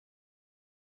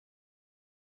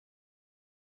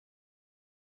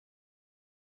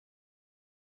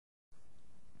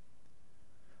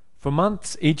For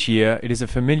months each year, it is a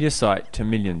familiar sight to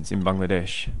millions in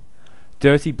Bangladesh.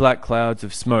 Dirty black clouds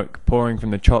of smoke pouring from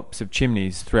the tops of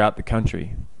chimneys throughout the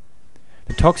country.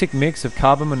 The toxic mix of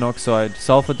carbon monoxide,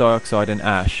 sulfur dioxide and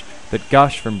ash that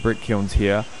gush from brick kilns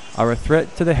here are a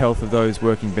threat to the health of those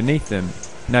working beneath them,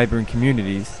 neighbouring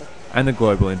communities and the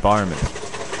global environment.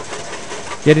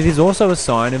 Yet it is also a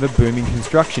sign of a booming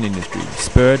construction industry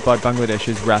spurred by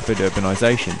Bangladesh's rapid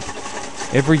urbanisation.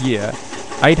 Every year,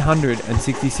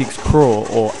 866 crore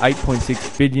or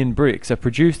 8.6 billion bricks are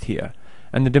produced here,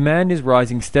 and the demand is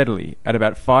rising steadily at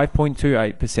about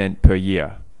 5.28% per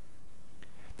year.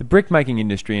 The brickmaking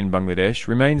industry in Bangladesh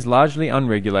remains largely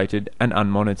unregulated and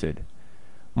unmonitored.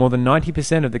 More than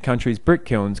 90% of the country's brick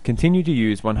kilns continue to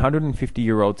use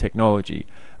 150-year-old technology,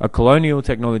 a colonial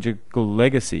technological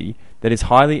legacy that is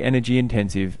highly energy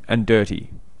intensive and dirty.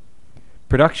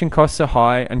 Production costs are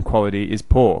high and quality is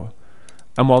poor.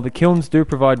 And while the kilns do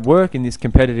provide work in this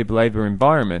competitive labour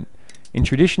environment, in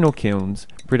traditional kilns,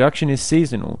 production is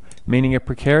seasonal, meaning a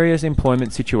precarious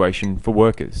employment situation for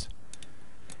workers.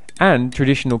 And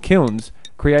traditional kilns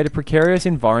create a precarious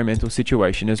environmental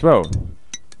situation as well.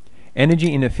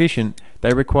 Energy inefficient,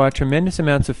 they require tremendous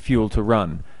amounts of fuel to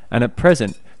run, and at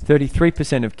present,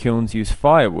 33% of kilns use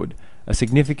firewood, a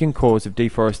significant cause of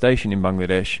deforestation in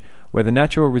Bangladesh, where the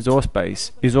natural resource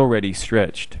base is already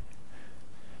stretched.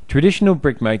 Traditional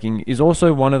brickmaking is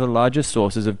also one of the largest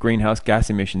sources of greenhouse gas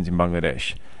emissions in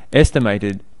Bangladesh,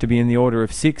 estimated to be in the order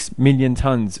of 6 million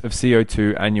tonnes of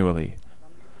CO2 annually.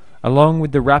 Along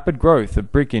with the rapid growth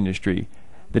of brick industry,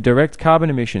 the direct carbon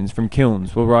emissions from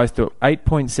kilns will rise to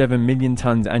 8.7 million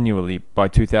tonnes annually by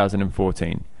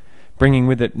 2014, bringing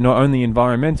with it not only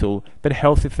environmental but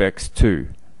health effects too.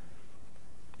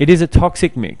 It is a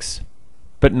toxic mix,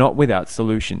 but not without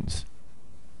solutions.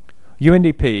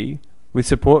 UNDP, with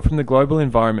support from the Global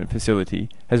Environment Facility,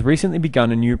 has recently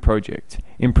begun a new project,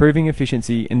 improving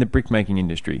efficiency in the brickmaking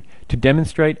industry, to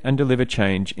demonstrate and deliver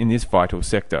change in this vital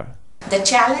sector. The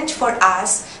challenge for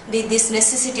us with this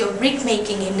necessity of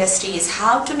brickmaking industry is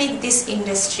how to make this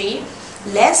industry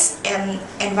less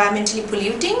environmentally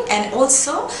polluting and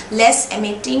also less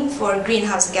emitting for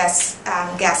greenhouse gases.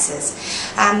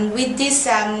 With this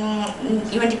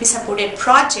UNDP supported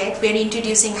project, we are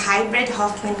introducing hybrid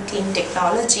Hoffman Kiln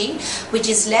technology, which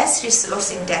is less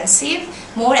resource intensive,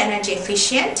 more energy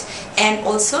efficient, and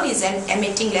also is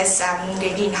emitting less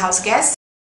greenhouse gas.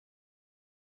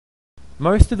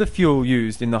 Most of the fuel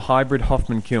used in the hybrid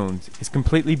Hoffman kilns is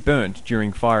completely burnt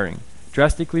during firing,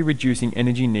 drastically reducing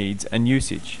energy needs and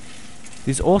usage.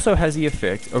 This also has the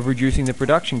effect of reducing the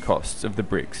production costs of the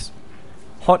bricks.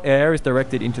 Hot air is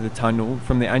directed into the tunnel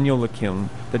from the annular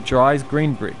kiln that dries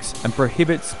green bricks and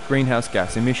prohibits greenhouse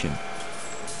gas emission.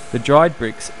 The dried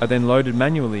bricks are then loaded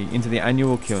manually into the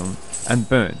annual kiln and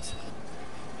burnt.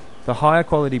 The higher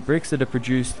quality bricks that are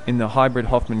produced in the hybrid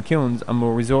Hoffman kilns are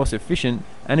more resource efficient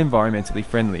and environmentally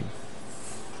friendly.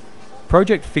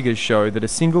 Project figures show that a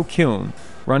single kiln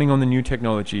running on the new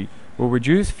technology will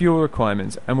reduce fuel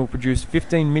requirements and will produce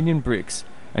 15 million bricks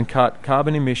and cut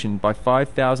carbon emission by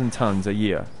 5,000 tonnes a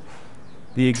year.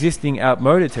 The existing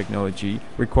outmoded technology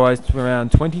requires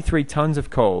around 23 tonnes of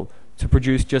coal to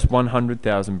produce just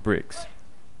 100,000 bricks.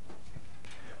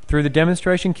 Through the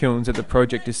demonstration kilns that the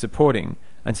project is supporting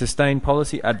and sustained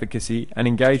policy advocacy and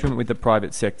engagement with the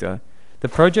private sector, the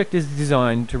project is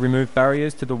designed to remove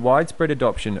barriers to the widespread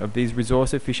adoption of these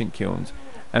resource-efficient kilns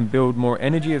and build more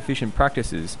energy-efficient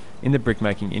practices in the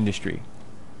brickmaking industry.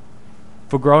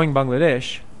 For growing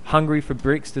Bangladesh, hungry for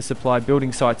bricks to supply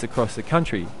building sites across the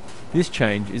country, this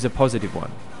change is a positive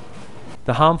one.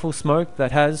 The harmful smoke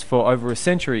that has, for over a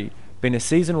century, been a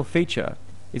seasonal feature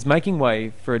is making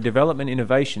way for a development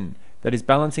innovation that is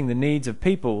balancing the needs of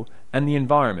people and the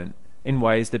environment in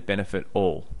ways that benefit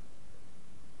all.